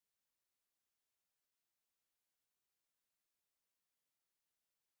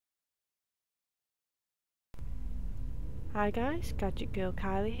Hi guys,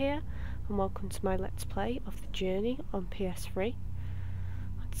 GadgetGirlKylie here, and welcome to my Let's Play of the Journey on PS3.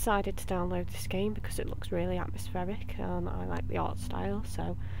 I decided to download this game because it looks really atmospheric and I like the art style,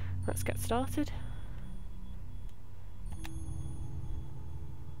 so let's get started.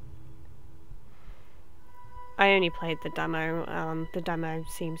 I only played the demo, and the demo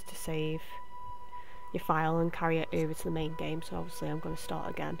seems to save your file and carry it over to the main game, so obviously I'm going to start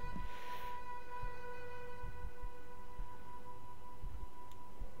again.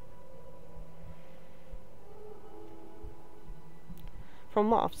 From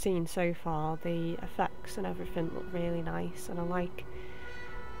what I've seen so far, the effects and everything look really nice, and I like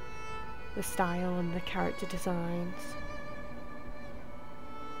the style and the character designs.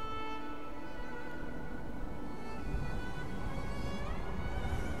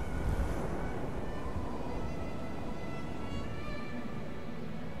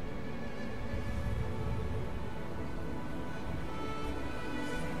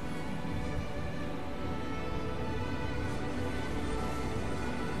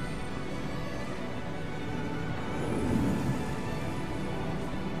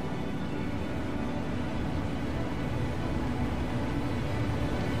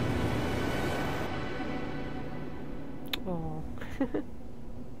 Oh.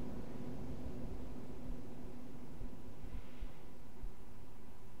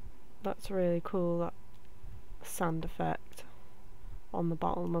 That's really cool, that sand effect on the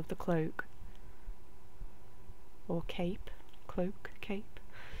bottom of the cloak. Or cape. Cloak, cape.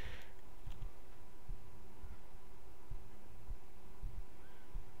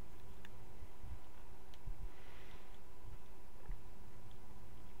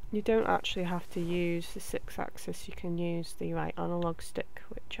 You don't actually have to use the 6-axis, you can use the right analog stick,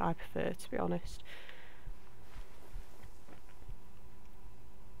 which I prefer, to be honest.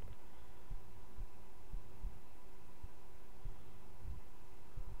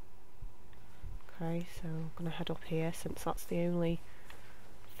 Okay, so I'm going to head up here since that's the only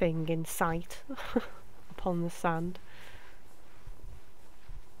thing in sight upon the sand.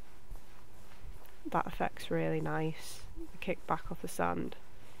 That effect's really nice, the kick back off the sand.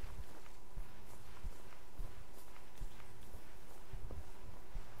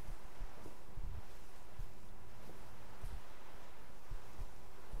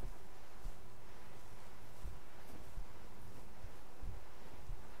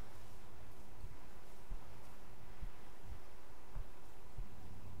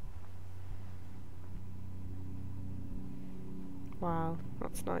 Wow,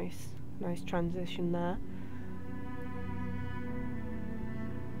 that's nice. Nice transition there.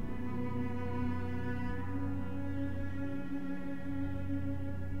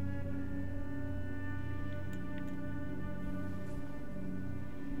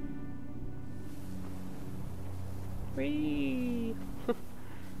 Whee!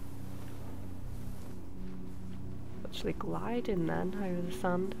 Actually gliding then over the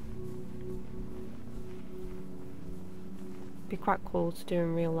sand. Be quite cool to do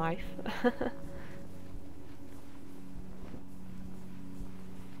in real life.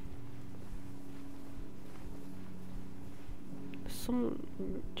 Some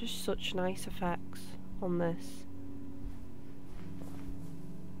just such nice effects on this.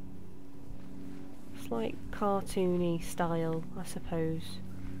 It's like cartoony style, I suppose,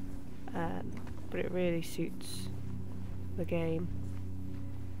 but it really suits the game.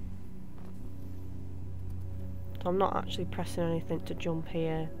 So I'm not actually pressing anything to jump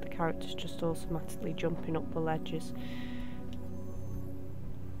here, the character's just automatically jumping up the ledges.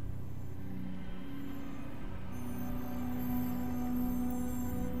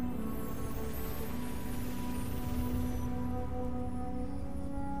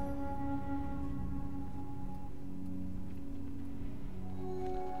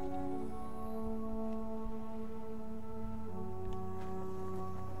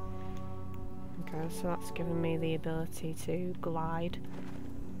 Okay, so that's given me the ability to glide,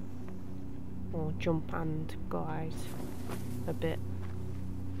 or jump and glide a bit.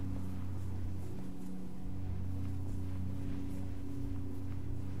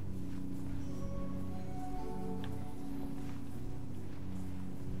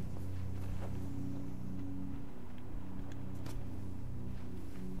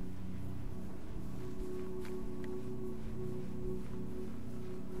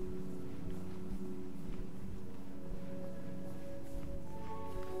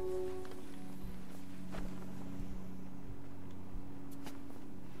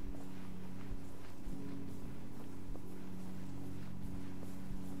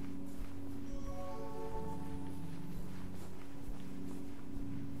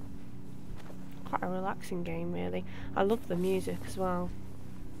 quite a relaxing game, really. I love the music as well.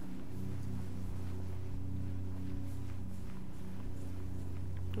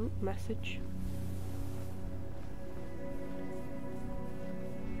 Oh, message.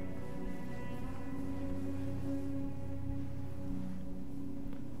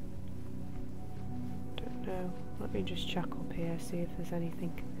 Don't know. Let me just check up here, see if there's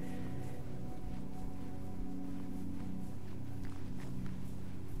anything.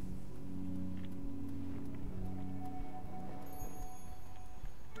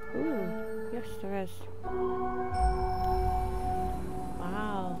 Ooh, yes there is.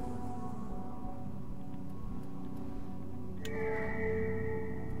 Wow.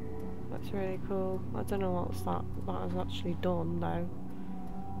 That's really cool. I don't know what that has actually done though.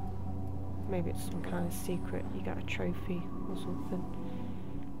 Maybe it's some kind of secret, you get a trophy or something.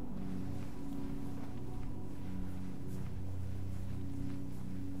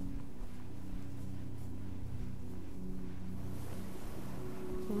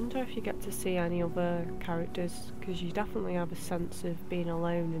 I wonder if you get to see any other characters, because you definitely have a sense of being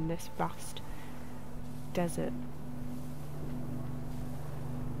alone in this vast desert.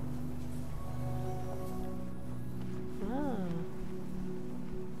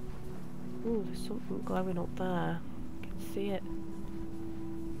 Ooh, there's something glowing up there. I can see it.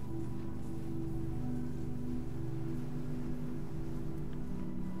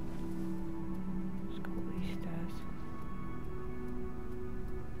 Just go up these stairs.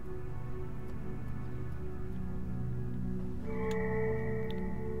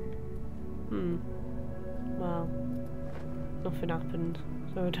 Well, nothing happened,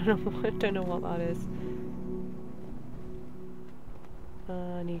 so I don't know what that is.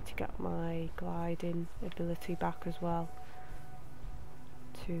 I need to get my gliding ability back as well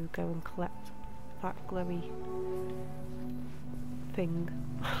to go and collect that glowy thing,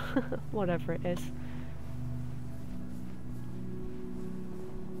 whatever it is.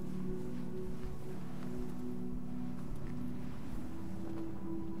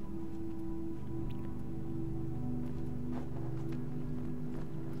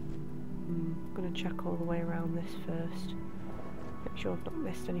 I'm going to check all the way around this first. Make sure I've not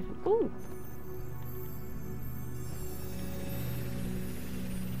missed anything. Ooh!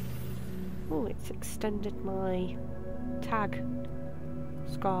 Oh, it's extended my tag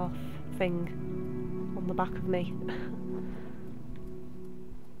scarf thing on the back of me.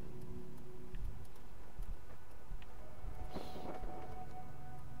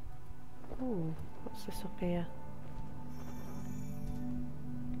 Ooh, what's this up here?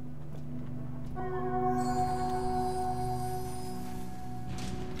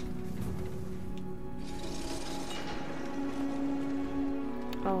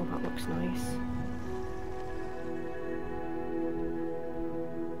 Oh, that looks nice.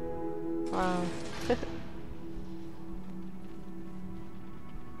 Wow.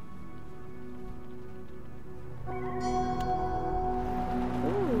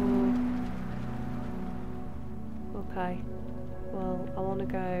 Ooh. Okay. Well, I want to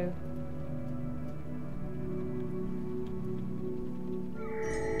go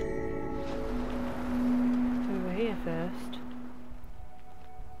over here first.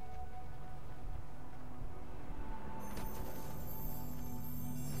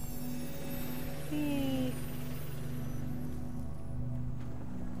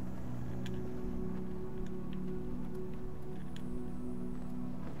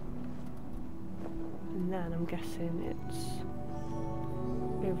 And then I'm guessing it's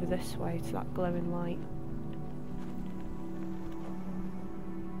over this way to that glowing light.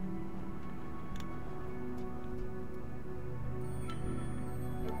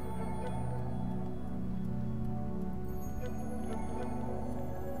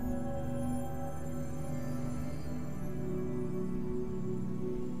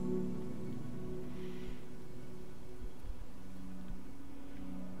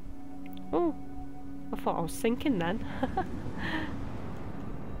 Oh, I thought I was sinking then.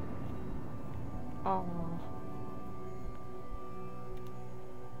 Oh.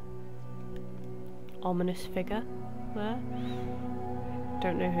 Ominous figure there.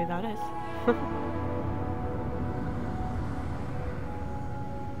 Don't know who that is.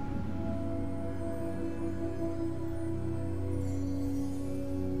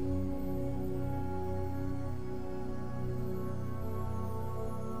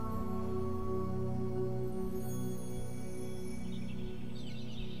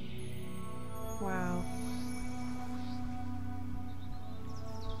 Wow.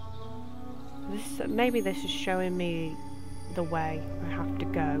 Maybe this is showing me the way I have to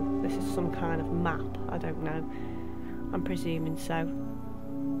go. This is some kind of map, I don't know. I'm presuming so.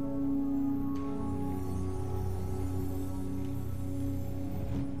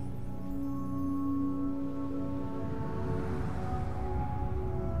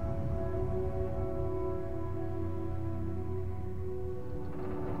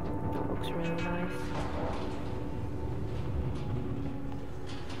 really nice.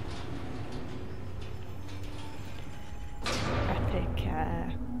 Epic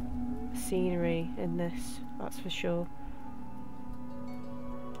scenery in this, that's for sure.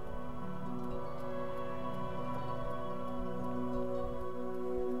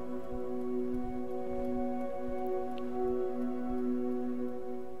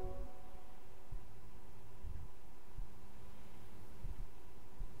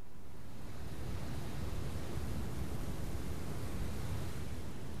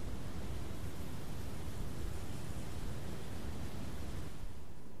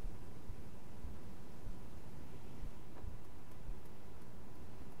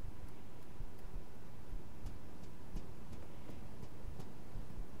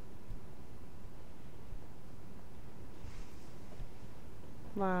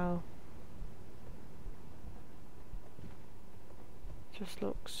 Wow. Just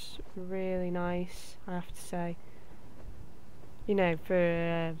looks really nice, I have to say. You know, for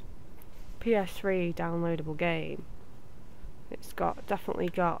a PS3 downloadable game, it's definitely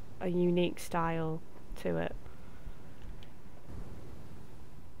got a unique style to it.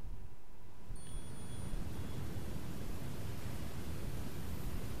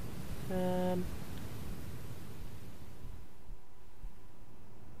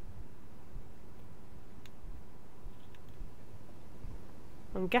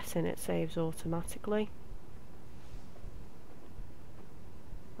 I'm guessing it saves automatically,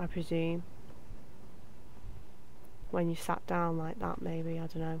 I presume. When you sat down like that, maybe, I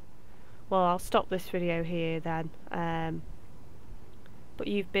don't know. Well, I'll stop this video here then. But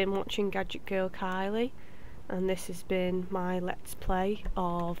you've been watching GadgetGirlKylie, and this has been my Let's Play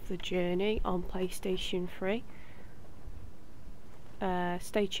of the Journey on PlayStation 3.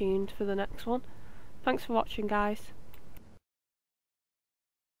 Stay tuned for the next one. Thanks for watching, guys.